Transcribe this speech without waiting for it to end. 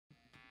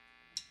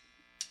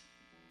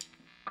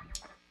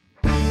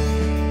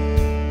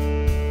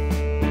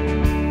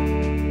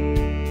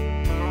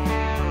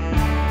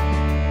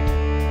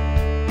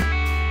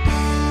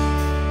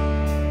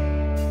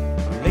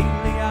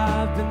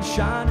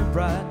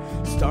bright.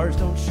 Stars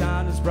don't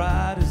shine as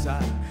bright as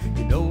I.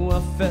 You know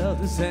I felt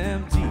as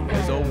empty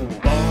as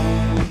old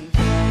bones.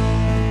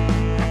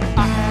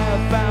 I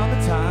have found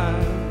the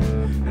time,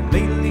 and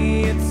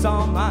lately it's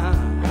on my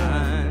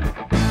mind.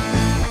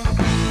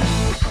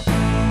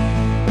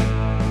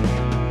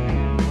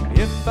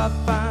 If I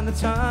find the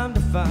time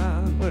to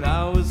find what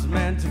I was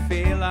meant to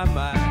feel, I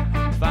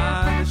might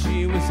find that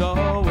she was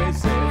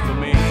always there for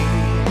me.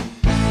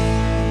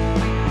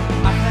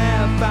 I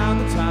have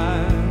found the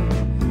time,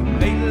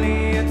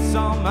 lately it's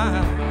on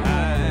my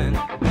mind.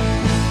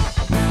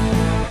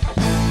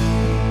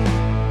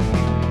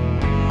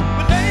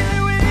 But lately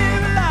we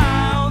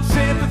rely on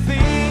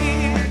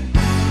sympathy.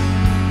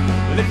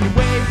 But if you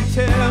wait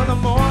till the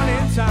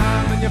morning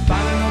time, then you'll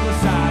find another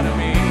side of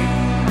me.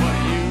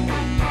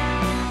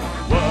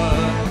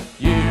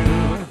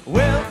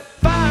 Will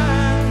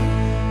find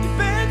deep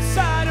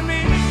inside of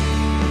me.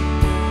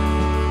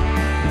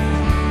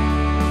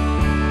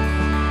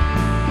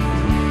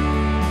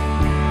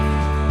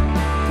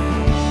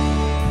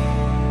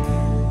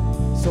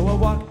 So I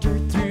walked her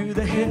through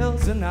the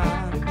hills and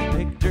I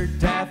picked her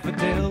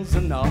daffodils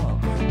and all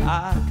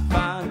I could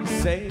find to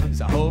say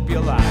is I hope you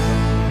like it.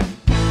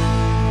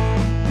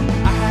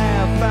 I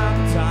have found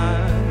the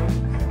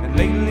time, and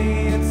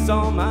lately it's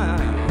on my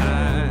mind.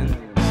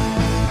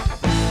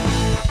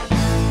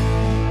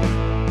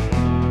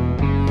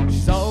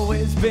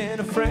 Been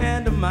a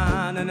friend of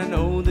mine, and I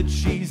know that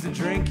she's the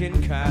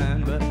drinking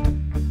kind, but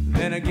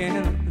then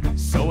again,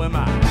 so am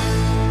I.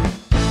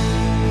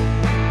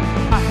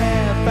 I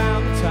have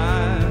found the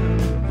time,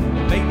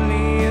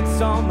 lately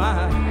it's on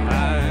my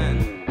mind.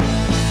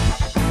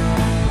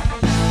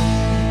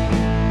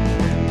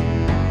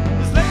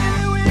 'Cause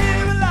lately we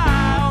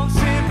rely on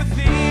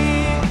sympathy,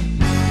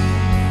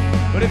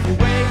 but if you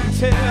wait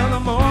till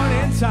the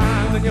morning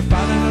time, then you'll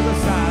find another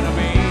side of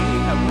me.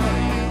 What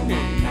do you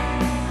mean?